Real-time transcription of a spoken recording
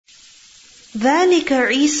ذَلِكَ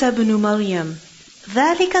عِيسَى بْنُ مَرْيَمَ.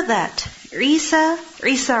 ذَلِكَ that. Isa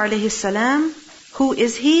alayhi salam. Who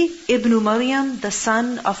is he? Ibn Maryam, the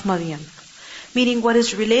son of Maryam. Meaning what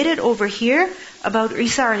is related over here about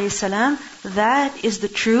Isa alayhi salam, that is the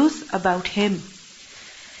truth about him.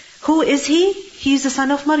 Who is he? He is the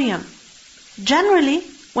son of Maryam. Generally,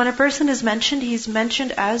 when a person is mentioned, he is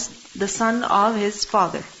mentioned as the son of his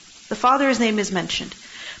father. The father's name is mentioned.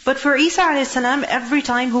 But for Isa alayhi salam, every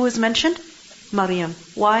time who is mentioned? Maryam.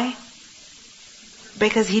 Why?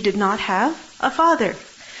 Because he did not have a father.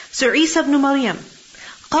 So Isa ibn Maryam,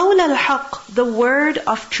 قَوْلَ الْحَقِّ, the word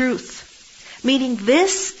of truth. Meaning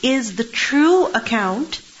this is the true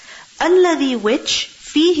account, الَّذِي which,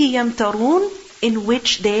 فِيهِ يَمْتَرُونَ, in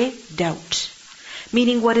which they doubt.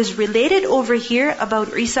 Meaning what is related over here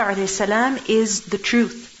about Isa alayhi salam is the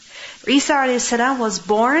truth. Isa alayhi salam was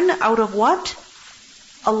born out of what?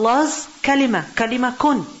 Allah's kalima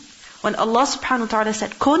kun. When Allah subhanahu wa ta'ala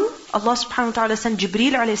said kun, Allah subhanahu wa ta'ala sent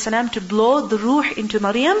Jibreel alayhi salam to blow the ruh into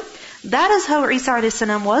Maryam. That is how Isa alayhi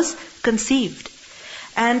salam was conceived.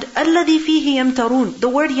 And alladhi fihi yamtarun. The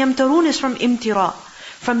word yamtarun is from imtira,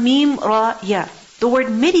 from mim ra ya. The word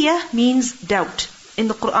mirya means doubt. In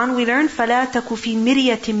the Quran we learn فَلَا تَكُ فِي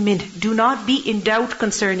مِرْيَةٍ مِّنْهِ. Do not be in doubt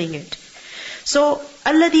concerning it. So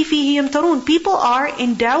alladhi fihi yamtarun. People are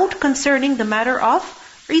in doubt concerning the matter of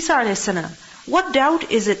Isa alayhi salam. What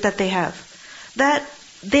doubt is it that they have? That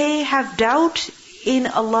they have doubt in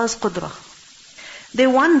Allah's qudra. They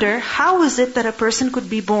wonder, how is it that a person could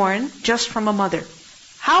be born just from a mother?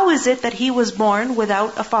 How is it that he was born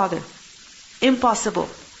without a father? Impossible.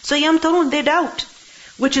 So yamtarun, they doubt.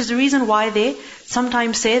 Which is the reason why they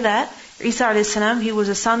sometimes say that Isa alayhi salam, he was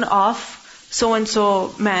a son of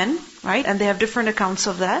so-and-so man, right? And they have different accounts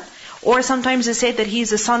of that. Or sometimes they say that he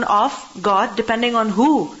is a son of God, depending on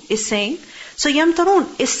who is saying. So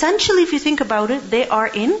yamtarun, essentially if you think about it, they are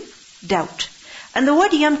in doubt. And the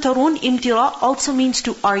word yamtarun, imtira, also means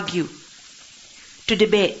to argue, to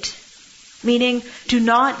debate. Meaning to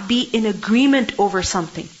not be in agreement over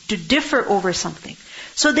something, to differ over something.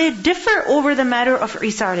 So they differ over the matter of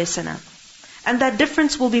Isa alayhi salam. And that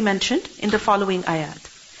difference will be mentioned in the following ayat.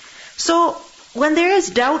 So when there is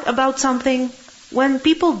doubt about something, when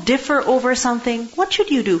people differ over something, what should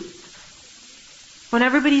you do? When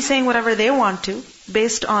everybody's saying whatever they want to,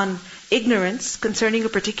 based on ignorance concerning a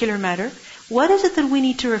particular matter, what is it that we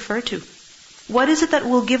need to refer to? What is it that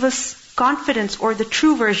will give us confidence or the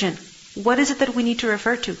true version? What is it that we need to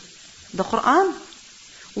refer to? The Quran.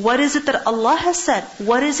 What is it that Allah has said?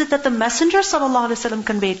 What is it that the Messenger ﷺ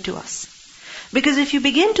conveyed to us? Because if you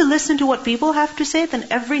begin to listen to what people have to say, then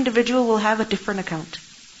every individual will have a different account.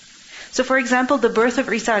 So for example, the birth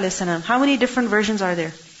of Isa a.s. How many different versions are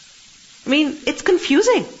there? I mean, it's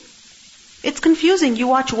confusing. It's confusing. You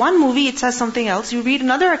watch one movie, it says something else. You read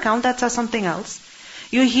another account, that says something else.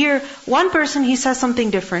 You hear one person, he says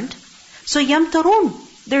something different. So yamtarun,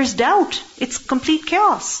 there's doubt. It's complete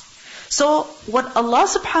chaos. So what Allah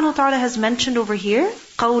subhanahu wa ta'ala has mentioned over here,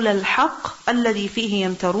 قَوْلَ الْحَقِّ الَّذِي فِيهِ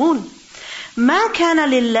يَمْتَرُونَ مَا كَانَ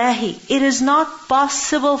لِلَّهِ. It is not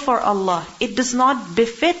possible for Allah. It does not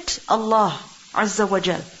befit Allah Azza wa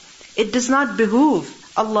Jal. It does not behoove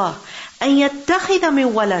Allah أَن يَتَّخِذَ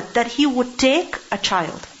مِن وَلَدٍ, that He would take a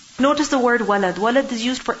child. Notice the word walad. Walad is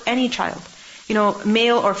used for any child.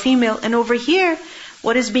 Male or female. And over here,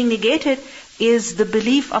 what is being negated is the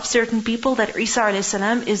belief of certain people that Isa a.s.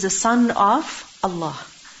 is the son of Allah.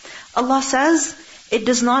 Allah says, it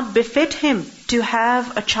does not befit Him to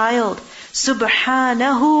have a child.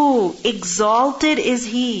 Subhanahu, exalted is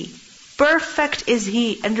He. Perfect is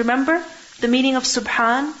He. And remember, the meaning of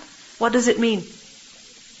subhan, what does it mean?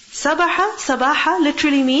 Sabaha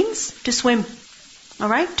literally means to swim.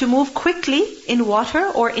 Alright? To move quickly in water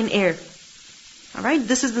or in air. Alright?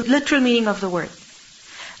 This is the literal meaning of the word.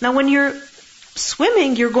 Now when you're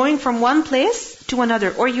swimming, you're going from one place to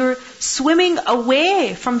another, or you're swimming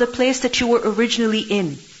away from the place that you were originally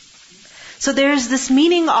in. So there's this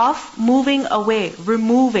meaning of moving away,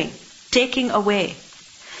 removing, taking away.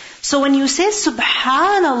 So when you say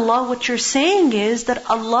Subhanallah, what you're saying is that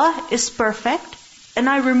Allah is perfect, and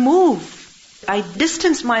I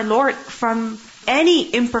distance my Lord from any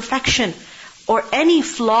imperfection, or any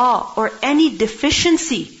flaw, or any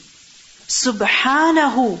deficiency.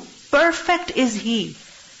 Subhanahu, perfect is He.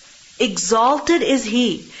 Exalted is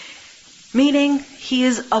He. Meaning, He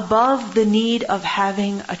is above the need of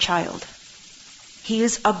having a child. He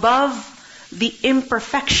is above the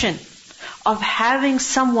imperfection of having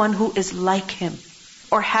someone who is like Him,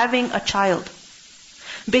 or having a child.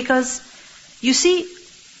 Because, you see,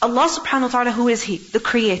 Allah subhanahu wa ta'ala, who is He? The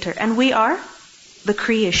Creator. And we are the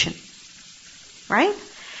creation. Right?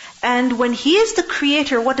 And when He is the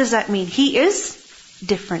creator, what does that mean? He is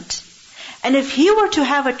different. And if He were to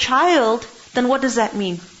have a child, then what does that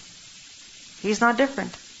mean? He's not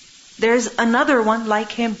different. There's another one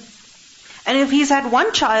like Him. And if He's had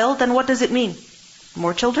one child, then what does it mean?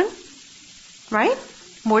 More children? Right?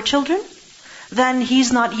 More children? Then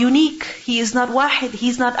He's not unique. He is not wahid.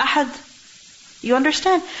 He's not ahad. You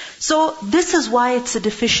understand? So this is why it's a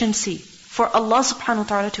deficiency for Allah subhanahu wa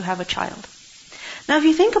ta'ala to have a child. Now if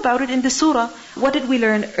you think about it in the surah, what did we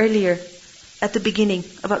learn earlier at the beginning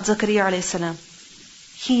about Zakaria alayhi salam?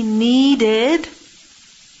 He needed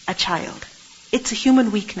a child. It's a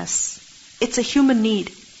human weakness. It's a human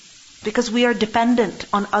need. Because we are dependent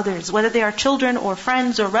on others, whether they are children or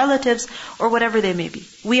friends or relatives or whatever they may be.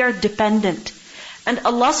 We are dependent. And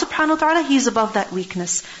Allah subhanahu wa ta'ala, He's above that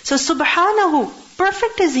weakness. So subhanahu,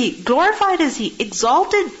 perfect is He, glorified is He,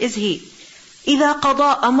 exalted is He. إِذَا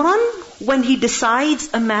قَضَى أَمْرًا, when He decides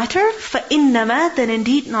a matter, فَإِنَّمَا, then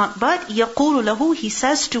indeed not but, يَقُولُ لَهُ, He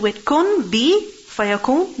says to it, kun, be,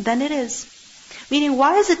 فَيَكُون, then it is. Meaning,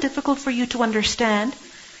 why is it difficult for you to understand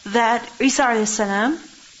that Isa alayhi salam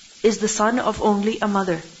is the son of only a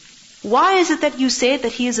mother? Why is it that you say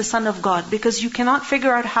that He is a son of God? Because you cannot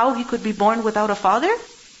figure out how He could be born without a father?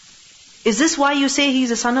 Is this why you say He's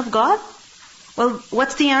a son of God? Well,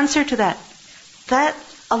 what's the answer to that? That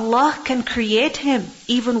Allah can create Him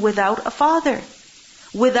even without a father,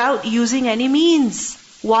 without using any means.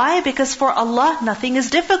 Why? Because for Allah, nothing is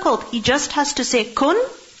difficult. He just has to say kun,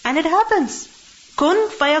 and it happens. Kun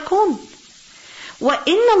fayakun. Wa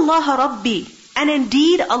inna Allah Rabbi. And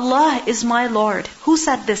indeed, Allah is my Lord. Who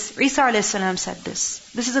said this? Isa alayhi salam said this.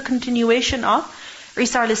 This is a continuation of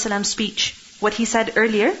Isa alayhi salam's speech. What he said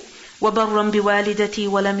earlier, وَبَرًّا بِوَالِدَتِي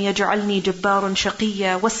وَلَمْ يَجْعَلْنِي جَبَّارٌ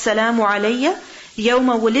شَقِيًّا وَالسَّلَامُ عَلَيَّ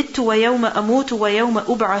يَوْمَ وُلِدْتُ وَيَوْمَ أَمُوتُ وَيَوْمَ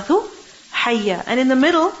أُبْعَثُ حَيًّا. And in the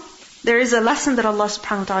middle, there is a lesson that Allah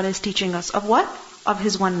subhanahu wa ta'ala is teaching us. Of what? Of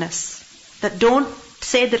His oneness. That don't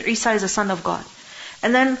say that Isa is a son of God.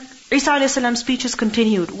 And then Isa alayhi salam's speech is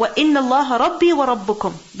continued. وَإِنَّ اللَّهَ رَبِّي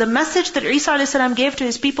وَرَبُّكُمْ. The message that Isa alayhi salam gave to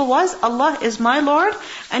his people was, Allah is my Lord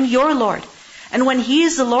and your Lord. And when He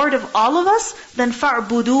is the Lord of all of us, then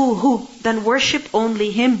فَاعْبُدُوهُ, then worship only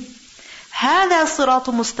Him. هَذَا صِرَاطُ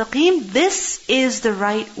مُسْتَقِيمٌ. This is the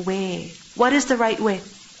right way. What is the right way?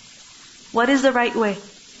 What is the right way?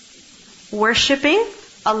 Worshipping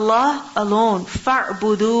Allah alone.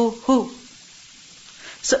 فَاعْبُدُوهُ.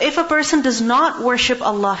 So if a person does not worship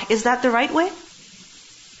Allah, is that the right way?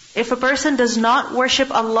 If a person does not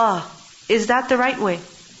worship Allah, is that the right way?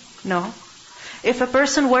 No. If a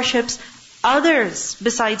person worships others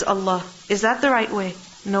besides Allah, is that the right way?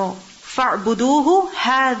 No. فَاعْبُدُوهُ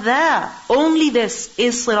هَذَا. Only this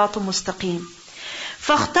is صِرَاطٌ مُسْتَقِيمٌ.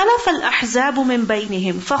 فَاخْتَلَفَ الْأَحْزَابُ مِنْ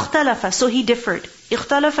بَيْنِهِمْ. فَاخْتَلَفَ. So he differed.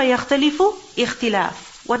 اختلف يختلف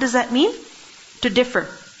اختلاف. What does that mean? To differ.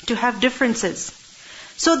 To have differences.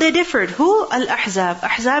 So they differed. Who? Al-Ahzab.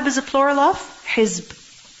 Ahzab is a plural of Hizb.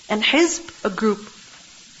 And Hizb, a group.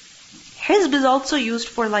 Hizb is also used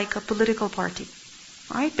for like a political party.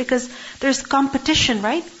 Right? Because there's competition,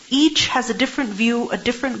 right? Each has a different view, a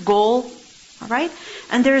different goal. Alright?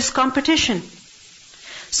 And there is competition.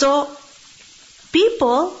 So,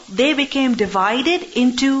 people, they became divided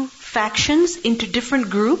into factions, into different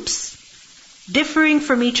groups, differing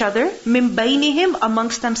from each other, مِن بَيْنِهِمْ,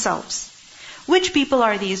 amongst themselves. Which people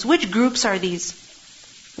are these? Which groups are these?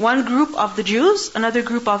 One group of the Jews, another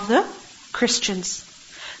group of the Christians.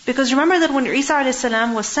 Because remember that when Isa a.s.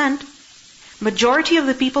 was sent, majority of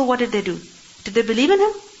the people, what did they do? Did they believe in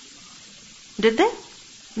Him? Did they?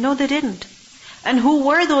 No, they didn't. And who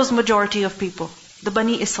were those majority of people? The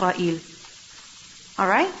Bani Israel.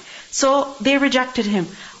 Alright? So they rejected Him.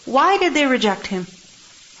 Why did they reject Him?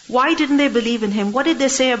 Why didn't they believe in Him? What did they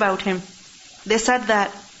say about Him? They said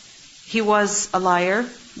that He was a liar.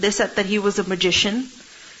 They said that He was a magician.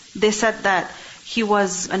 They said that He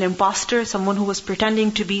was an imposter, someone who was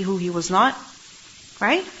pretending to be who He was not.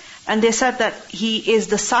 Right? And they said that He is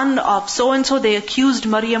the son of so-and-so. They accused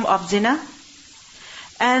Maryam of zina.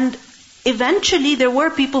 And eventually there were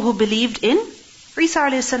people who believed in Isa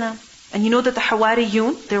a.s. And you know that the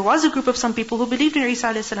Hawariyun, there was a group of some people who believed in Isa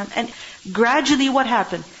a.s. And gradually what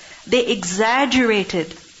happened? They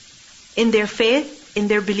exaggerated in their faith, in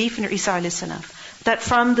their belief in Isa a.s. That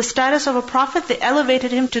from the status of a prophet, they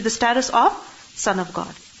elevated him to the status of Son of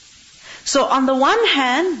God. So on the one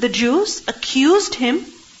hand, the Jews accused Him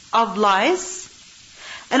of lies.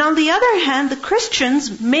 And on the other hand, the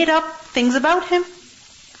Christians made up things about Him.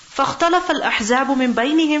 فَاخْتَلَفَ الْأَحْزَابُ مِنْ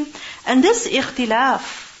بَيْنِهِمْ. And this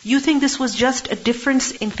ikhtilaf, you think this was just a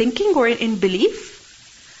difference in thinking or in belief?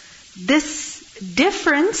 this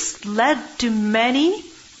difference led to many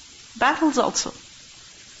battles also,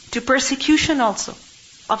 to persecution also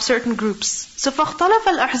of certain groups. So فَاخْتَلَفَ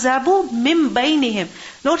الْأَحْزَابُ مِنْ بَيْنِهِمْ.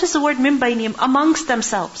 Notice the word مِنْ بَيْنِهِمْ, amongst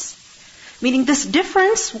themselves. Meaning this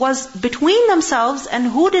difference was between themselves, and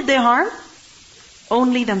who did they harm?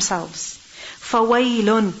 Only themselves.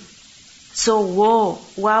 فَوَيْلٌ. So woe,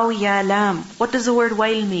 waw ya lam. What does the word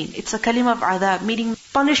wail mean? It's a kalima of adab, meaning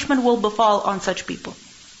punishment will befall on such people.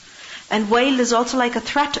 And wail is also like a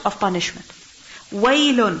threat of punishment.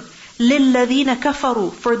 Wailun lilladhina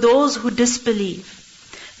kafaru, for those who disbelieve.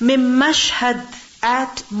 Mim mashhad,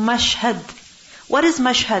 at mashhad. What is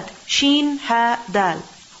mashhad? Sheen, ha, dal.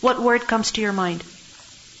 What word comes to your mind?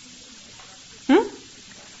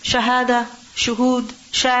 Shahada, shuhud,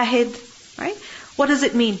 shahid. Right? What does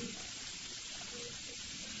it mean?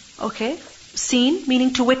 Okay. Seen,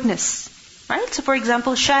 meaning to witness. Right? So for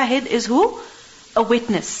example, shahid is who? A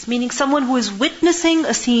witness. Meaning someone who is witnessing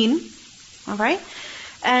a scene. Alright?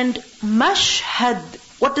 And mashhad.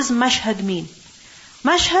 What does mashhad mean?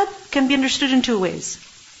 Mashhad can be understood in two ways.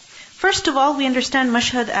 First of all, we understand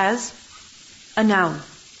mashhad as a noun.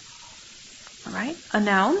 Alright? A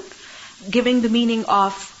noun. Giving the meaning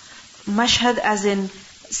of mashhad as in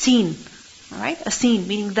scene. Alright? A scene,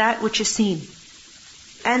 meaning that which is seen.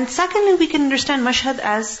 And secondly, we can understand mashhad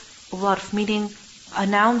as zarf, meaning a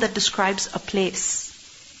noun that describes a place.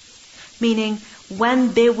 Meaning,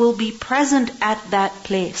 when they will be present at that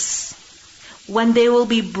place. When they will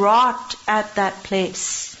be brought at that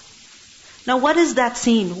place. Now what is that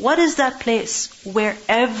scene? What is that place where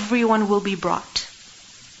everyone will be brought?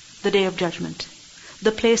 The Day of Judgment.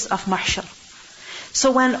 The place of mahshar.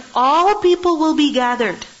 So when all people will be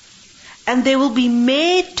gathered, and they will be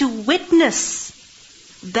made to witness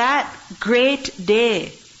that great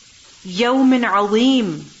day, Yawmin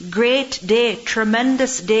Azeem, great day,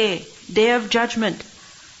 tremendous day, Day of Judgment.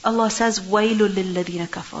 Allah says, Wailul lilladhina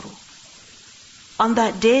kafaru. On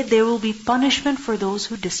that day, there will be punishment for those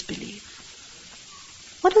who disbelieve.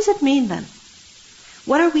 What does it mean then?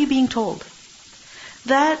 What are we being told?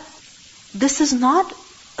 That this is not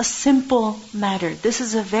a simple matter. This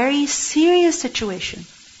is a very serious situation.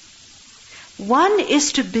 One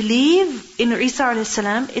is to believe in Isa a.s.,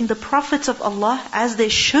 in the prophets of Allah as they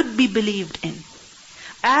should be believed in.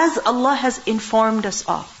 As Allah has informed us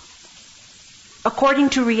of. According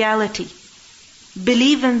to reality.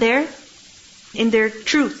 Believe in their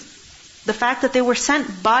truth. The fact that they were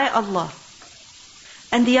sent by Allah.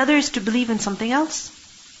 And the other is to believe in something else.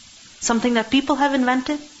 Something that people have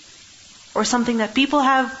invented. Or something that people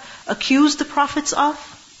have accused the prophets of.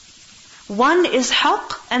 One is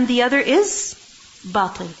haqq and the other is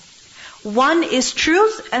batil. One is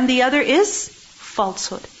truth and the other is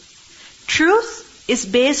falsehood. Truth is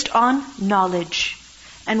based on knowledge.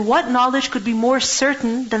 And what knowledge could be more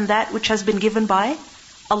certain than that which has been given by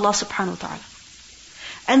Allah subhanahu wa ta'ala.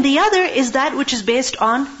 And the other is that which is based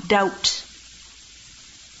on doubt.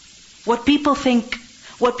 What people think,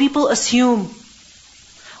 what people assume,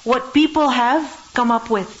 what people have come up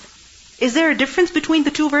with. Is there a difference between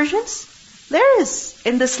the two versions? There is.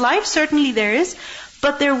 In this life, certainly there is.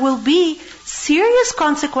 But there will be serious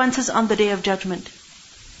consequences on the Day of Judgment.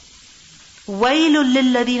 وَيْلٌ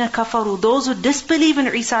لِلَّذِينَ كَفَرُوا. Those who disbelieve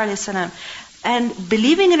in Isa a.s. And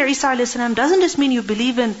believing in Isa a.s. doesn't just mean you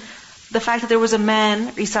believe in the fact that there was a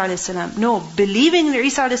man, Isa a.s. No, believing in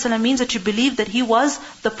Isa a.s. means that you believe that he was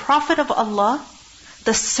the prophet of Allah,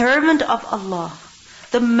 the servant of Allah,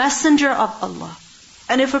 the messenger of Allah.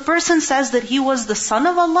 And if a person says that he was the son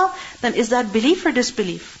of Allah, then is that belief or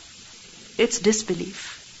disbelief? It's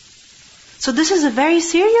disbelief. So this is a very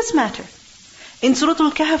serious matter. In Surah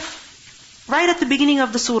Al-Kahf, right at the beginning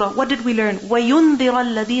of the surah, what did we learn? وَيُنذِرَ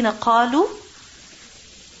الَّذِينَ قَالُوا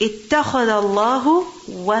اتَّخَذَ اللَّهُ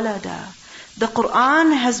وَلَدًا. The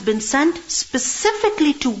Quran has been sent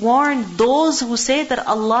specifically to warn those who say that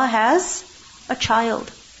Allah has a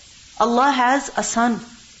child. Allah has a son.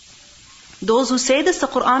 Those who say this, the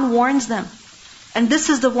Quran warns them. And this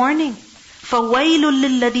is the warning. فَوَيْلٌ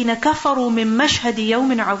لِلَّذِينَ كَفَرُوا مِن مَشْهَدِ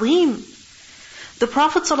يَوْمٍ عَظِيمٍ. The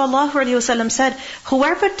Prophet ﷺ said,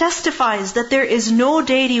 whoever testifies that there is no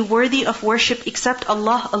deity worthy of worship except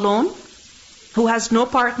Allah alone, who has no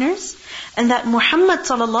partners, and that Muhammad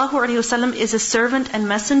ﷺ is a servant and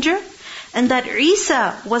messenger, and that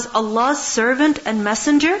Isa was Allah's servant and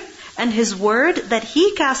messenger, and His word that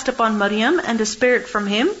He cast upon Maryam and the Spirit from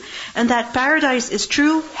Him, and that paradise is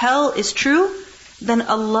true, hell is true, then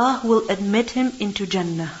Allah will admit him into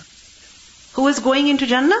Jannah. Who is going into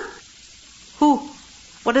Jannah? Who?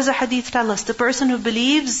 What does the hadith tell us? The person who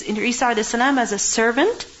believes in Isa a.s. as a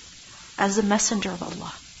servant, as a messenger of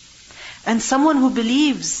Allah. and someone who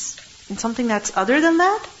believes in something that's other than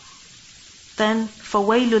that, then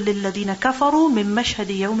فَوَيْلٌ لِلَّذِينَ كَفَرُوا مِن مَشْهَدِ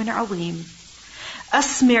يَوْمٍ عَظِيمٍ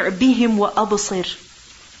أَسْمِعْ بِهِمْ وَأَبْصِرْ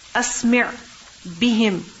أَسْمِعْ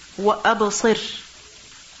بِهِمْ وَأَبْصِرْ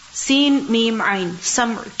Sin, Mim, Ain.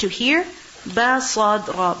 Samr, to hear. Ba, Sad,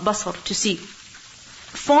 Ra, Basar, to see.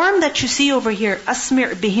 Form that you see over here,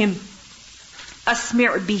 أَسْمِعْ بِهِمْ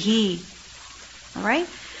أَسْمِعْ بِهِ. Alright?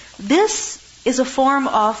 This is a form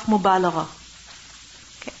of mubalagha.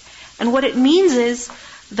 Okay. And what it means is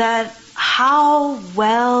that how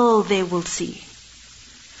well they will see.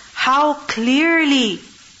 How clearly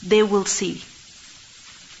they will see.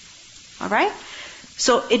 Alright?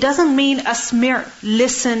 So it doesn't mean asmir,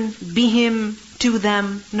 listen, bihim, to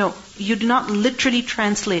them. No, you do not literally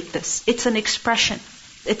translate this. It's an expression.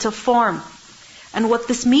 It's a form. And what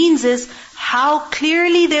this means is how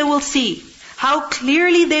clearly they will see. How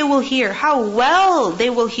clearly they will hear. How well they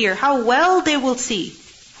will hear. How well they will see.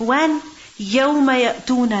 When? يَوْمَ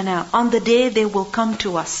يَأْتُونَنَا, on the day they will come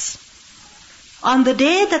to us. On the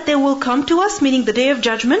day that they will come to us, meaning the day of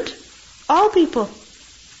judgment, all people,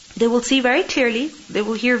 they will see very clearly, they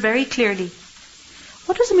will hear very clearly.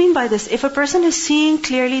 What does it mean by this? If a person is seeing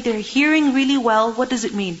clearly, they're hearing really well, what does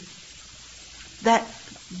it mean? That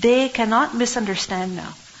they cannot misunderstand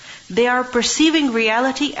now. They are perceiving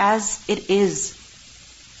reality as it is.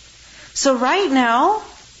 So right now,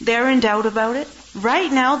 they're in doubt about it.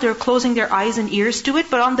 Right now, they're closing their eyes and ears to it.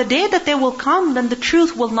 But on the day that they will come, then the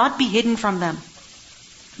truth will not be hidden from them.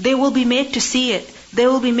 They will be made to see it. They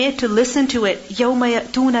will be made to listen to it. يَوْمَ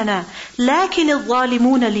يَأْتُونَنَا لَكِنِ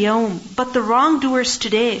الظَّالِمُونَ الْيَوْمِ But the wrongdoers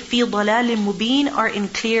today, فِي ضَلَالٍ مُبِينٍ, are in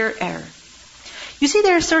clear error. You see,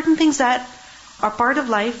 there are certain things that are part of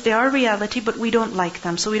life, they are reality, but we don't like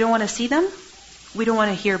them. So we don't want to see them. We don't want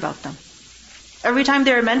to hear about them. Every time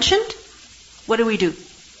they're mentioned, what do?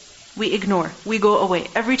 We ignore. We go away.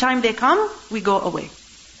 Every time they come, we go away.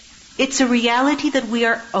 It's a reality that we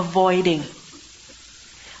are avoiding.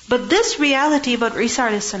 But this reality about Isa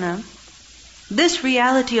a.s., this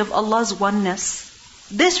reality of Allah's oneness,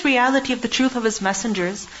 this reality of the truth of His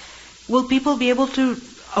messengers, will people be able to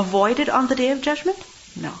avoid it on the Day of Judgment?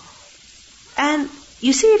 No. And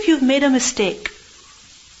you see, if you've made a mistake,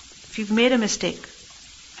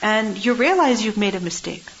 and you realize you've made a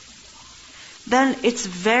mistake, then it's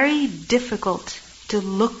very difficult to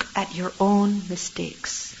look at your own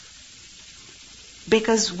mistakes.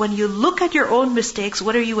 Because when you look at your own mistakes,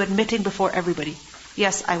 what are you admitting before everybody?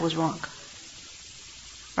 Yes, I was wrong.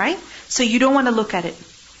 Right? So you don't want to look at it.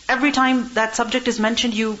 Every time that subject is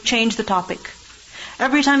mentioned, you change the topic.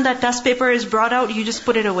 Every time that test paper is brought out, you just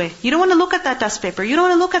put it away. You don't want to look at that test paper. You don't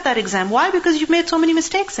want to look at that exam. Why? Because you've made so many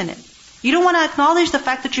mistakes in it. You don't want to acknowledge the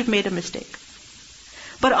fact that you've made a mistake.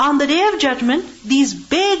 But on the Day of Judgment, these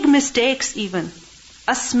big mistakes even,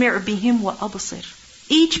 أَسْمِعْ بِهِمْ وَأَبْصِرْ,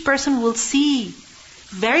 each person will see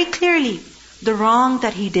very clearly the wrong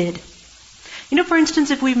that he did. You know, for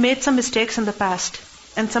instance, if we've made some mistakes in the past,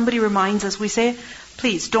 and somebody reminds us, we say,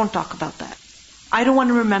 please, don't talk about that. I don't want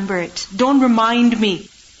to remember it. Don't remind me.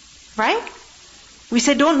 Right? We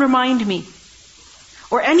say, don't remind me.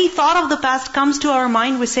 Or any thought of the past comes to our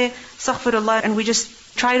mind, we say, astaghfirullah, and we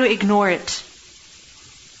just try to ignore it.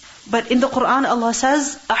 But in the Quran, Allah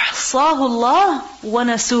says, أَحْصَاهُ اللَّهُ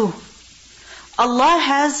وَنَسُوهُ. Allah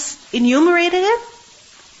has enumerated it,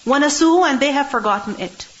 وَنَسُوهُ, and they have forgotten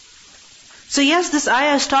it. So yes, this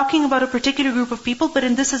ayah is talking about a particular group of people, but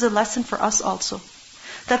in this is a lesson for us also.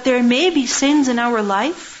 That there may be sins in our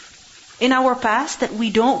life, in our past, that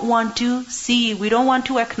we don't want to see, we don't want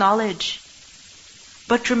to acknowledge.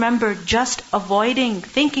 But remember, just avoiding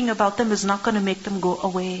thinking about them is not going to make them go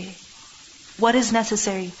away. What is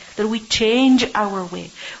necessary? That we change our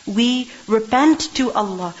way. We repent to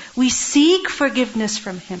Allah. We seek forgiveness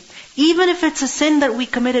from Him. Even if it's a sin that we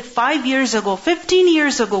committed 5 years ago, 15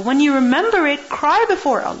 years ago, when you remember it, cry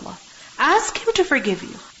before Allah. Ask Him to forgive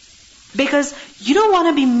you. Because you don't want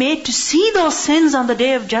to be made to see those sins on the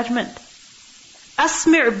Day of Judgment.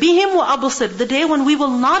 أَسْمِعْ بِهِمْ وَأَبْصِرْ, the day when we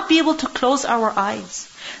will not be able to close our eyes.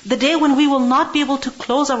 The day when we will not be able to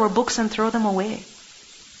close our books and throw them away.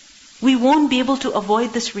 We won't be able to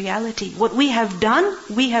avoid this reality. What we have done,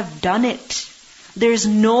 we have done it. There's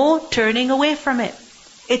no turning away from it.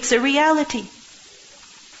 It's a reality.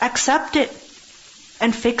 Accept it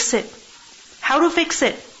and fix it. How to fix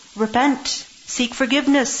it? Repent. Seek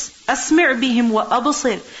forgiveness. أَسْمِعْ بِهِمْ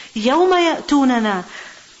وَأَبْصِرْ يَوْمَ يَأْتُونَنَا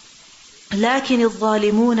لَكِنِ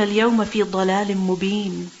الظَّالِمُونَ الْيَوْمَ فِي ضَلَالٍ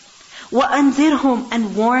مُبِينٍ وَأَنذِرْهُمْ,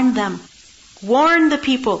 and warn them. Warn the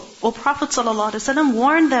people. O Prophet ﷺ,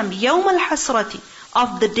 warn them, يَوْمَ الْحَسْرَةِ,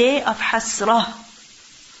 of the day of Hasrah.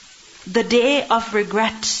 The day of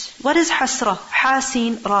regret. What is hasra?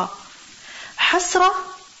 Hasin ra. Hasra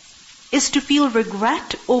is to feel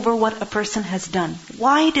regret over what a person has done.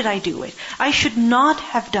 Why did I do it? I should not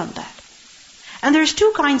have done that. And there's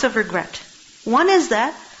two kinds of regret. One is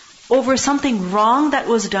that over something wrong that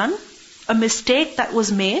was done, a mistake that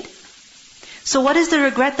was made. So what is the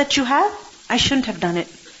regret that you have? I shouldn't have done it.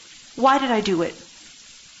 Why did I do it?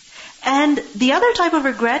 And the other type of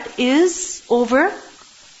regret is over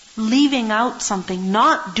leaving out something,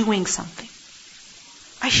 not doing something.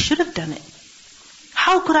 I should have done it.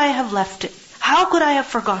 How could I have left it? How could I have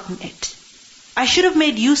forgotten it? I should have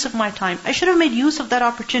made use of my time. I should have made use of that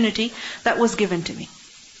opportunity that was given to me.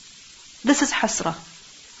 This is hasra.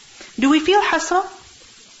 Do we feel hasra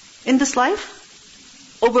in this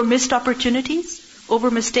life? Over missed opportunities?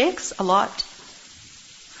 Over mistakes? A lot.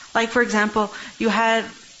 Like for example, you had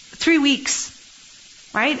 3 weeks,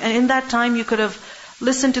 right? And in that time you could have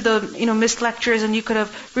listened to the missed lectures, and you could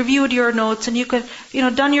have reviewed your notes, and you could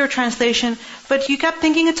done your translation, but you kept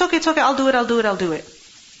thinking, it's okay, I'll do it.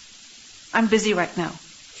 I'm busy right now.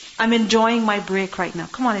 I'm enjoying my break right now.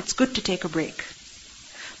 Come on, it's good to take a break.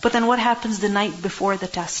 But then what happens the night before the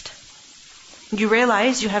test? You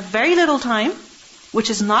realize you have very little time, which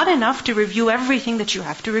is not enough to review everything that you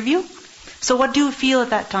have to review. So what do you feel at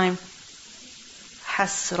that time?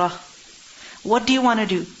 Hasra. What do you want to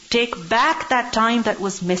do? Take back that time that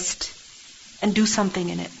was missed and do something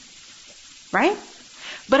in it. Right?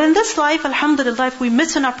 But in this life, alhamdulillah, if we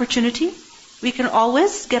miss an opportunity, we can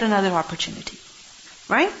always get another opportunity.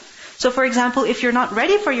 Right? So for example, if you're not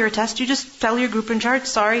ready for your test, you just tell your group in charge,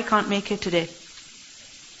 sorry, can't make it today.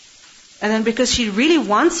 And then because she really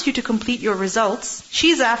wants you to complete your results,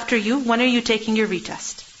 she's after you, when are you taking your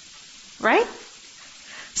retest? Right?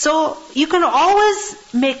 So you can always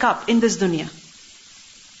make up in this dunya.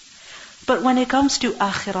 But when it comes to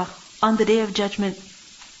akhirah, on the day of judgment,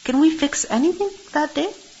 can we fix anything that day?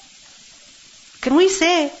 Can we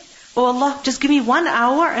say, oh Allah, just give me 1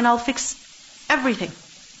 hour and I'll fix everything?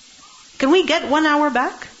 Can we get 1 hour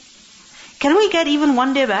back? Can we get even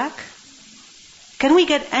 1 day back? Can we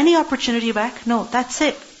get any opportunity back? No, that's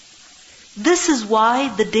it. This is why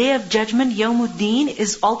the day of judgment, Yawmuddin,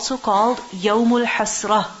 is also called Yawmul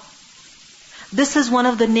Hasra. This is one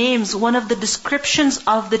of the names, one of the descriptions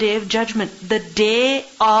of the day of judgment. The day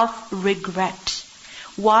of regret.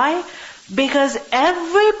 Why? Because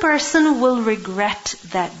every person will regret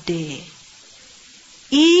that day.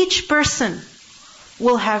 Each person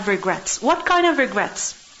will have regrets. What kind of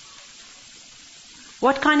regrets?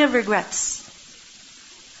 What kind of regrets?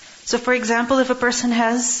 So for example, if a person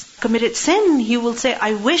has committed sin, he will say,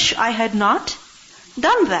 I wish I had not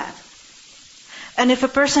done that. And if a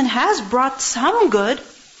person has brought some good,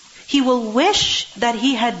 he will wish that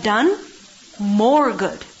he had done more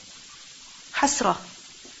good. Hasra.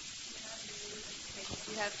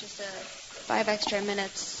 You have just 5 extra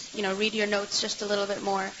minutes, read your notes just a little bit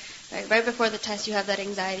more. Right before the test, you have that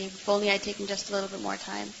anxiety. If only I'd taken just a little bit more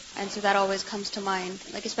time. And so that always comes to mind.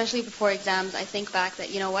 Especially before exams, I think back that,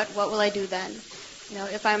 what will I do then?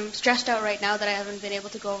 If I'm stressed out right now that I haven't been able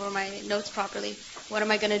to go over my notes properly, what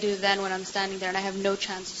am I going to do then when I'm standing there and I have no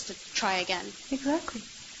chances to try again? Exactly.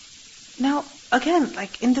 Now, again,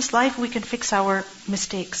 in this life we can fix our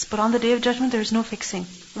mistakes, but on the day of judgment there is no fixing.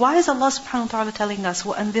 Why is Allah subhanahu wa ta'ala telling us,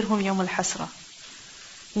 وَأَنذِرْهُمْ يَوْمَ الْحَسْرَةِ?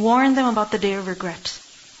 Warn them about the day of regret.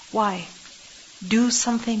 Why? Do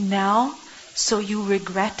something now so you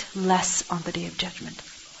regret less on the day of judgment.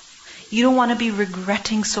 You don't want to be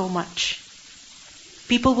regretting so much.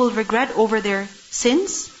 People will regret over their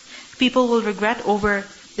sins. People will regret over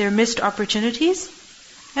their missed opportunities.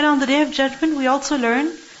 And on the day of judgment, we also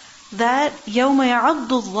learn that يَوْمَ يَعَضُّ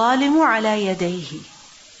الظَّالِمُ عَلَى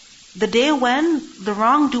يَدَيْهِ. The day when the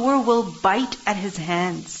wrongdoer will bite at his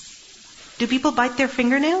hands. Do people bite their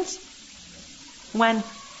fingernails? When?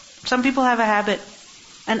 Some people have a habit.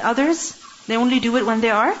 And others, they only do it when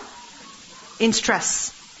they are in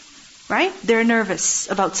stress. Right? They're nervous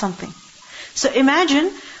about something. So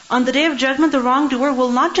imagine, on the day of judgment, the wrongdoer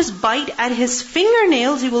will not just bite at his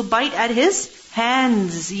fingernails, he will bite at his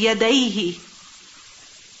hands, yadayhi.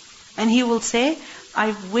 And he will say,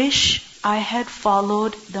 I wish I had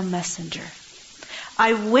followed the messenger.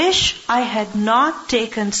 I wish I had not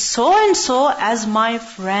taken so and so as my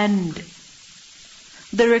friend.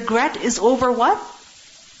 The regret is over what?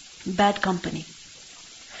 Bad company.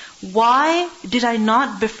 Why did I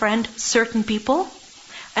not befriend certain people?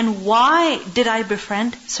 And why did I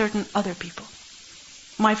befriend certain other people?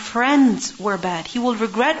 My friends were bad. He will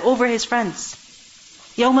regret over his friends.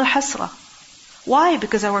 Yawm al-hasra. Why?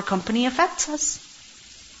 Because our company affects us.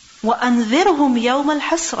 وَأَنذِرْهُمْ يَوْمَ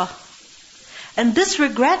الْحَسْرَةِ. And this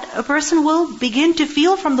regret a person will begin to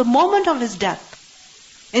feel from the moment of his death.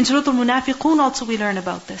 In Surah Al-Munafiqun also we learn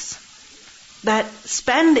about this. That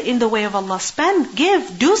spend in the way of Allah. Spend,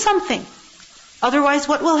 give, do something. Otherwise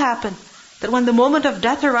what will happen? That when the moment of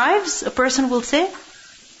death arrives, a person will say,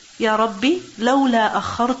 Ya Rabbi, lawla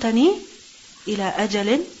akhartani ila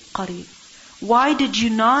ajalin qareeb. Why did you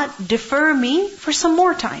not defer me for some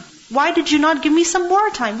more time? Why did you not give me some more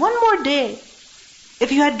time? One more day.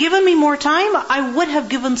 If you had given me more time, I would have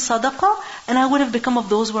given sadaqah and I would have become of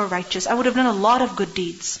those who are righteous. I would have done a lot of good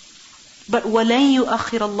deeds. But وَلَن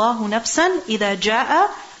يُؤَخِّرَ اللَّهُ نَفْسًا إِذَا جَاءَ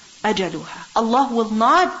أَجَلُهَا. Allah will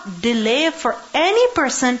not delay for any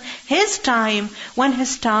person his time when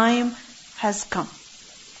his time has come.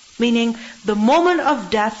 Meaning, the moment of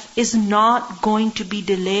death is not going to be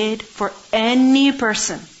delayed for any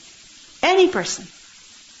person. Any person.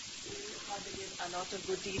 A lot of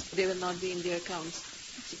good deeds, they will not be in their accounts.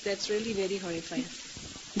 So that's really very horrifying.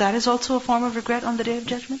 That is also a form of regret on the Day of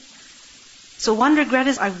Judgment. So one regret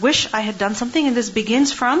is, I wish I had done something, and this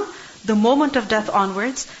begins from the moment of death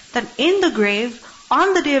onwards, that in the grave,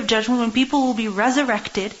 on the Day of Judgment, when people will be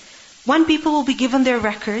resurrected, when people will be given their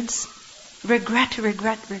records, regret,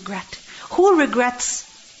 regret, regret. Who regrets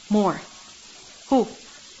more? Who?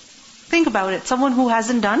 Think about it. Someone who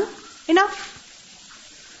hasn't done enough.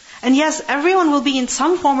 And yes, everyone will be in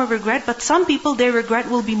some form of regret, but some people, their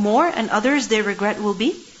regret will be more, and others, their regret will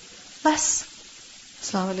be less.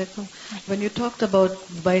 Assalamu alaikum. When you talked about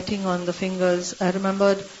biting on the fingers, I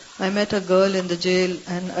remembered I met a girl in the jail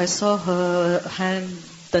and I saw her hand,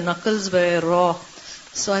 the knuckles were raw.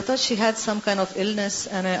 So I thought she had some kind of illness,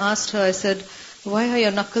 and I asked her, I said, why are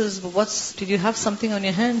your knuckles, did you have something on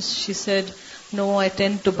your hands? She said, no, I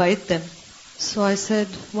tend to bite them. So I said,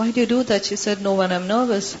 why do you do that? She said, no, when I'm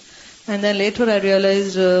nervous. And then later I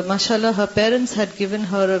realized, mashallah, her parents had given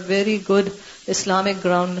her a very good Islamic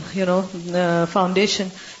ground,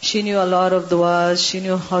 foundation. She knew a lot of du'as, she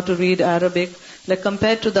knew how to read Arabic. Like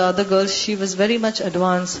compared to the other girls, she was very much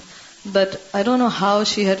advanced. But I don't know how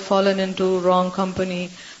she had fallen into wrong company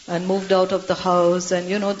and moved out of the house. And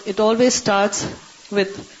it always starts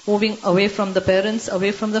with moving away from the parents,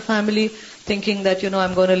 away from the family, thinking that,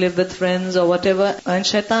 I'm going to live with friends or whatever. And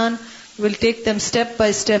shaitan will take them step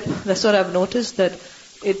by step. That's what I've noticed, that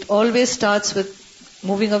it always starts with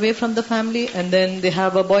moving away from the family, and then they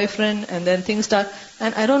have a boyfriend, and then things start.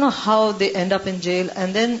 And I don't know how they end up in jail.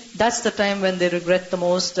 And then that's the time when they regret the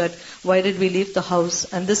most, that why did we leave the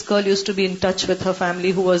house? And this girl used to be in touch with her family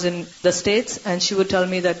who was in the States, and she would tell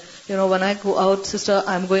me that, when I go out, sister,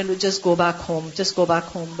 I'm going to just go back home.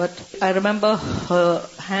 But I remember her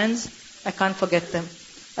hands, I can't forget them.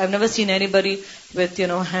 I've never seen anybody with,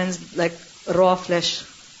 hands like raw flesh.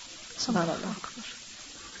 SubhanAllah.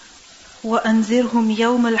 وَأَنذِرْهُمْ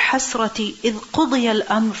يَوْمَ الْحَسْرَةِ إِذْ قُضِيَ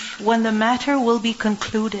الْأَمْرِ. When the matter will be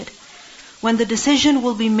concluded, when the decision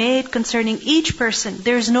will be made concerning each person,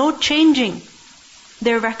 there's no changing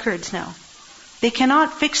their records now. They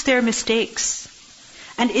cannot fix their mistakes.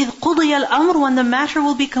 And إِذْ قُضِيَ الْأَمْرِ, when the matter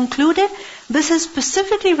will be concluded, this is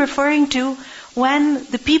specifically referring to when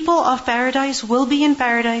the people of paradise will be in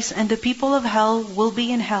paradise and the people of hell will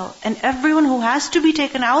be in hell. And everyone who has to be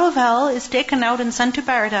taken out of hell is taken out and sent to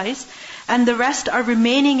paradise, and the rest are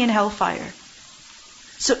remaining in hellfire.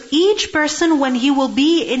 So each person, when he will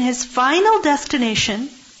be in his final destination,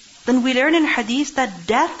 then we learn in hadith that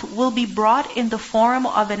death will be brought in the form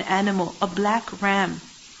of an animal, a black ram.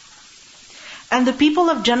 And the people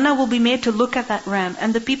of Jannah will be made to look at that ram,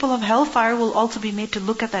 and the people of hellfire will also be made to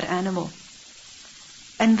look at that animal.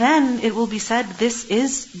 And then it will be said, this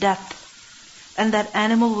is death. And that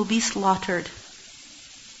animal will be slaughtered.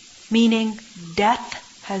 Meaning, death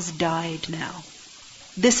has died now.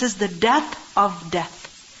 This is the death of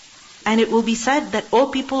death. And it will be said that,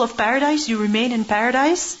 O people of paradise, you remain in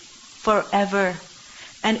paradise forever.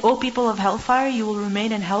 And O people of hellfire, you will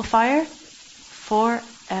remain in hellfire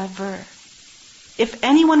forever. If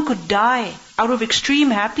anyone could die out of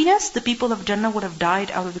extreme happiness, the people of Jannah would have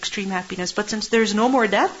died out of extreme happiness. But since there is no more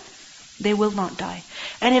death, they will not die.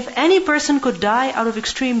 And if any person could die out of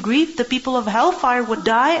extreme grief, the people of hellfire would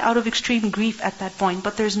die out of extreme grief at that point.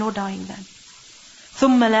 But there's no dying then.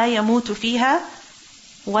 ثُمَّ لَا يَمُوتُ فِيهَا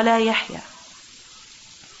وَلَا يَحْيَا.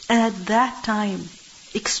 And at that time,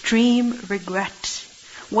 extreme regret.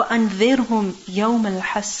 وَأَنذِرْهُمْ يَوْمَ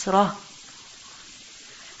الْحَسْرَةِ.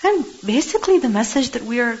 And basically the message that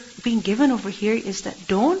we are being given over here is that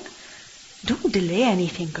don't delay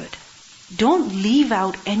anything good. Don't leave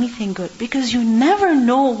out anything good, because you never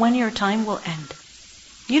know when your time will end.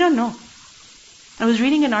 You don't know. I was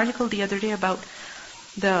reading an article the other day about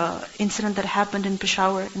the incident that happened in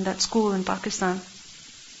Peshawar, in that school in Pakistan.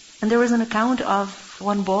 And there was an account of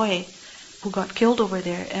one boy who got killed over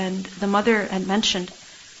there, and the mother had mentioned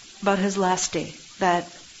about his last day, that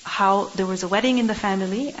how there was a wedding in the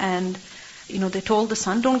family, and they told the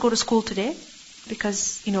son, don't go to school today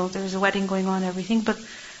because there was a wedding going on and everything, but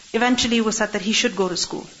eventually it was said that he should go to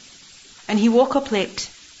school. And he woke up late,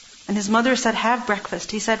 and his mother said, have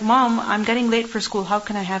breakfast. He said, Mom, I'm getting late for school, how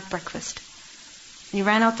can I have breakfast? And he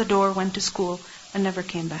ran out the door, went to school, and never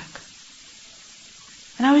came back.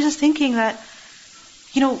 And I was just thinking that,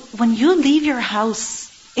 when you leave your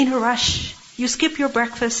house in a rush, you skip your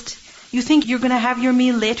breakfast, you think you're going to have your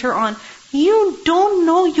meal later on, you don't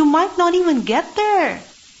know, you might not even get there.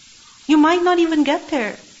 You might not even get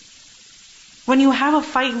there. When you have a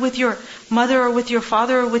fight with your mother or with your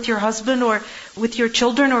father or with your husband or with your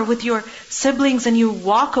children or with your siblings and you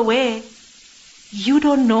walk away, you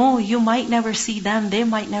don't know, you might never see them, they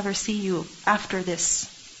might never see you after this.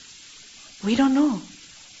 We don't know.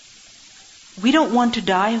 We don't want to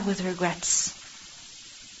die with regrets.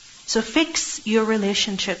 So fix your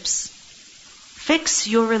relationships. Fix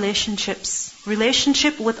your relationships.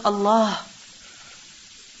 Relationship with Allah.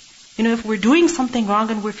 If we're doing something wrong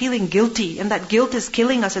and we're feeling guilty and that guilt is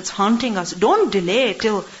killing us, it's haunting us, don't delay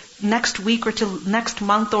till next week or till next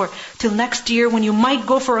month or till next year when you might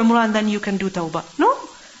go for Umrah and then you can do Tawbah. No,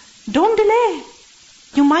 don't delay.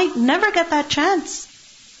 You might never get that chance.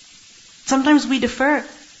 Sometimes we defer.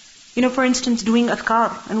 For instance, doing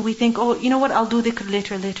adhkar, and we think, I'll do dhikr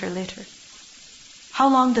later. How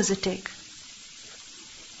long does it take?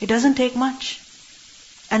 It doesn't take much.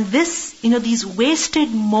 And these wasted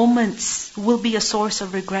moments will be a source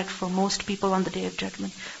of regret for most people on the Day of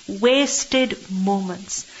Judgment. Wasted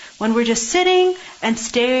moments. When we're just sitting and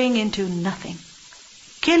staring into nothing.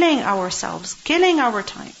 Killing ourselves, killing our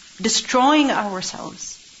time, destroying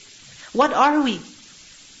ourselves. What are we?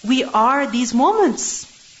 We are these moments,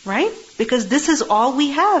 right? Because this is all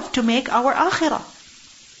we have to make our akhirah.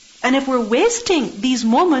 And if we're wasting these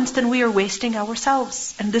moments, then we are wasting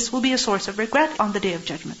ourselves. And this will be a source of regret on the Day of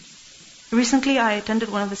Judgment. Recently, I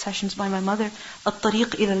attended one of the sessions by my mother,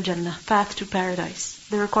 At-Tariq ila al-Jannah, Path to Paradise.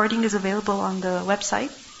 The recording is available on the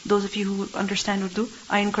website. Those of you who understand Urdu,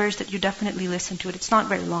 I encourage that you definitely listen to it. It's not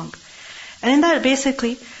very long. And in that,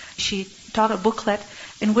 basically, she taught a booklet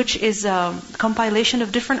in which is a compilation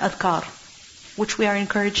of different adhkar, which we are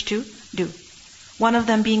encouraged to do. One of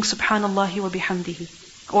them being Subhanallahi wa bihamdihi.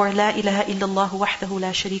 Or La ilaha illallah wahdahu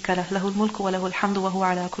la sharika lah, lahul mulku wa lahul hamdu wa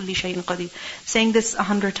huwa ala kulli shay'in qadir. Saying this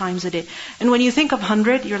 100 times a day. And when you think of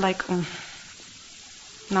 100, you're like,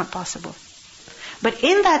 not possible. But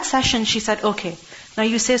in that session, she said, okay, now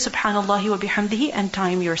you say Subhanallahi wa bihamdihi and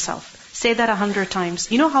time yourself. Say that 100 times.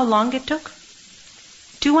 You know how long it took?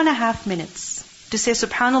 2.5 minutes to say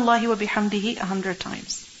Subhanallahi wa bihamdihi 100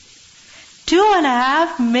 times.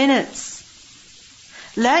 2.5 minutes.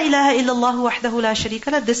 La ilaha illallah wahdahu la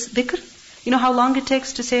sharika lah, this dhikr, you know how long it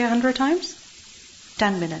takes to say 100 times?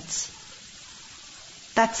 10 minutes.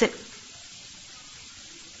 That's it.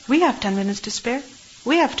 We have 10 minutes to spare.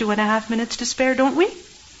 We have 2.5 minutes to spare, don't we?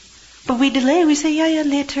 But we delay, we say, yeah,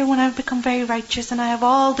 later when I've become very righteous and I have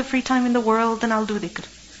all the free time in the world, then I'll do dhikr.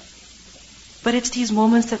 But it's these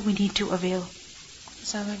moments that we need to avail.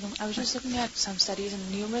 I was just looking at some studies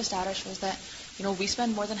and numerous data shows that we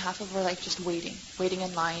spend more than half of our life just waiting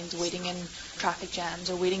in lines, waiting in traffic jams,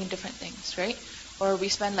 or waiting in different things, right? Or we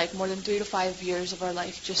spend more than 3 to 5 years of our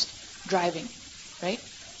life just driving, right?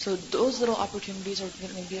 So those little opportunities are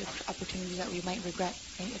going to be opportunities that we might regret,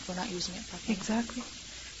 right, if we're not using it properly. Exactly.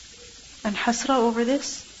 And hasra over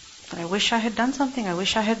this, that I wish I had done something. I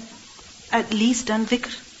wish I had at least done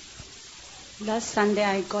dhikr. Last Sunday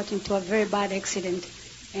I got into a very bad accident.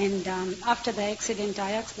 And after the accident,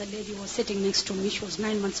 I asked the lady who was sitting next to me, she was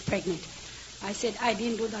 9 months pregnant. I said, I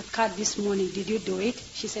didn't do that card this morning. Did you do it?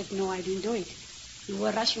 She said, no, I didn't do it. We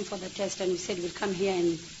were rushing for the test and we said, we'll come here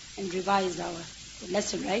and revise our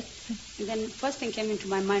lesson, right? And then first thing came into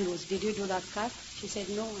my mind was, did you do that card? She said,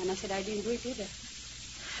 no. And I said, I didn't do it either.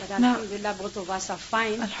 But alhamdulillah, both of us are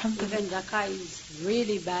fine. Even the car is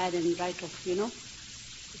really bad and right off,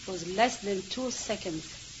 It was less than 2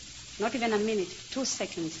 seconds. Not even a minute, 2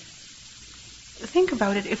 seconds. Think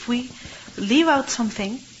about it. If we leave out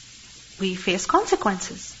something, we face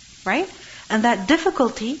consequences, right? And that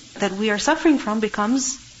difficulty that we are suffering from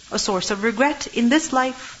becomes a source of regret in this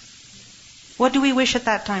life. What do we wish at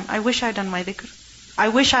that time? I wish I had done my dhikr. I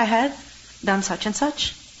wish I had done such and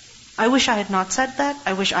such. I wish I had not said that.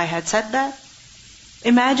 I wish I had said that.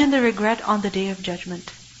 Imagine the regret on the Day of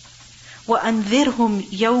Judgment. وَأَنذِرْهُمْ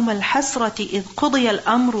يَوْمَ الْحَسْرَةِ إِذْ قُضِيَ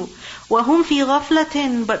الْأَمْرُ وَهُمْ فِي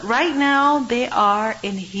غَفْلَةٍ. But right now they are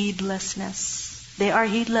in heedlessness. They are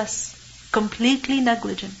heedless, completely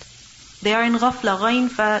negligent. They are in ghafla, ghayn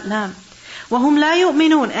fa lam. وَهُمْ لَا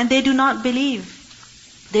يُؤْمِنُونَ. And they do not believe.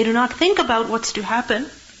 They do not think about what's to happen.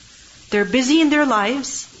 They're busy in their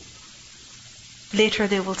lives. Later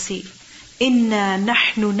they will see. إِنَّا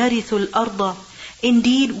نَحْنُ نَرِثُ الْأَرْضَ.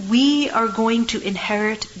 Indeed, we are going to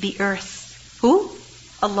inherit the earth. Who?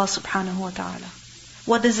 Allah subhanahu wa ta'ala.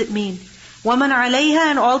 What does it mean? وَمَنْ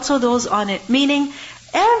عَلَيْهَا. And also those on it. Meaning,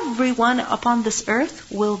 everyone upon this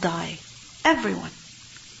earth will die. Everyone.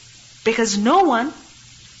 Because no one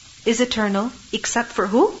is eternal except for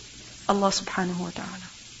who? Allah subhanahu wa ta'ala.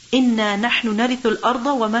 إِنَّا نَحْنُ نَرِثُ الْأَرْضَ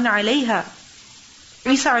وَمَنْ عَلَيْهَا.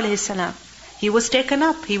 Isa alayhi salam. He was taken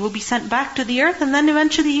up. He will be sent back to the earth and then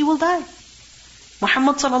eventually he will die.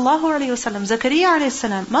 Muhammad sallallahu alayhi wasallam, Zakaria alayhi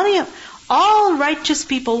salam, Maryam, all righteous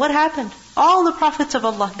people, what happened? All the prophets of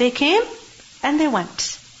Allah, they came and they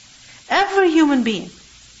went. Every human being,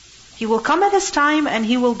 he will come at his time and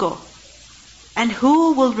he will go. And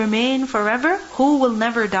who will remain forever? Who will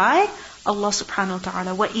never die? Allah subhanahu wa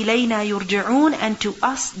ta'ala. وَإِلَيْنَا يُرْجَعُونَ. And to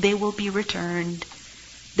us they will be returned.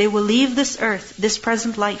 They will leave this earth, this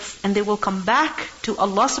present life, and they will come back to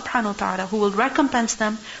Allah subhanahu wa ta'ala, who will recompense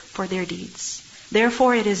them for their deeds.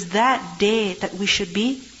 Therefore, it is that day that we should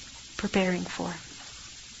be preparing for.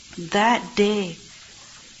 That day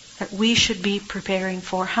that we should be preparing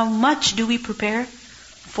for. How much do we prepare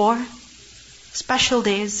for special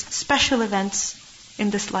days, special events in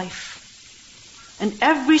this life? And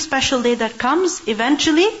every special day that comes,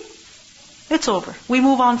 eventually, it's over. We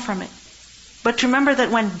move on from it. But remember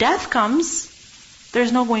that when death comes,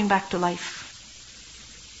 there's no going back to life.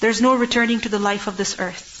 There's no returning to the life of this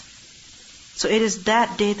earth. So it is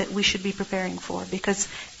that day that we should be preparing for, because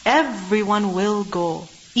everyone will go.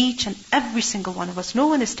 Each and every single one of us. No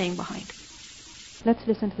one is staying behind. Let's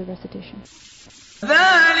listen to the recitation.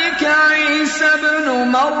 ذلك عيسى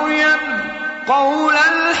ابن مريم قول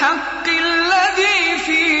الحق الذي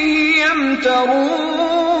فيه يمترون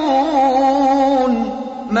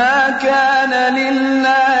ما كان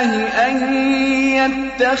لله أن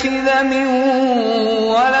يتخذ من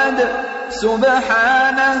ولد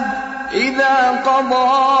سبحانه إذا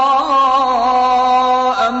قضى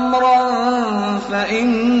أمرا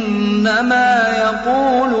فإنما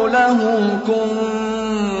يقول له كن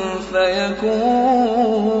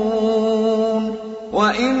فيكون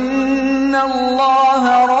وإن الله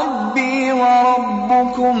ربي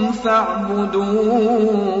وربكم فاعبدوه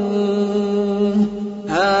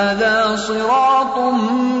هذا صراط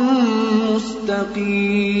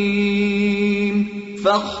مستقيم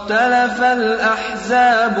فاختلف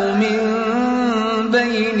الأحزاب من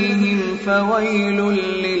بينهم فويل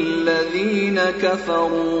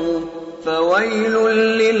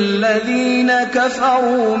للذين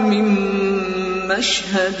كفروا من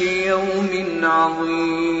مشهد يوم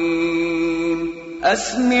عظيم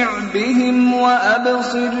أسمع بهم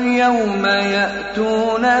وأبصر يوم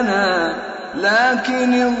يأتوننا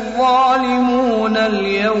لكن الظالمون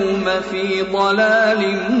اليوم في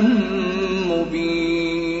ضلال مبين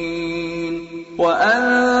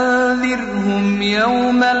وأنذرهم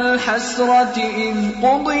يوم الحسرة إذ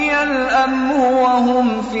قضي الأمر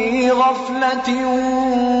وهم في غفلة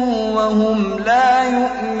وهم لا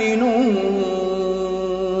يؤمنون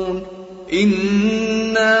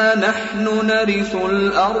إنا نحن نرث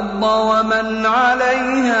الأرض ومن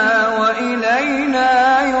عليها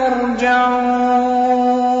وإلينا يرجعون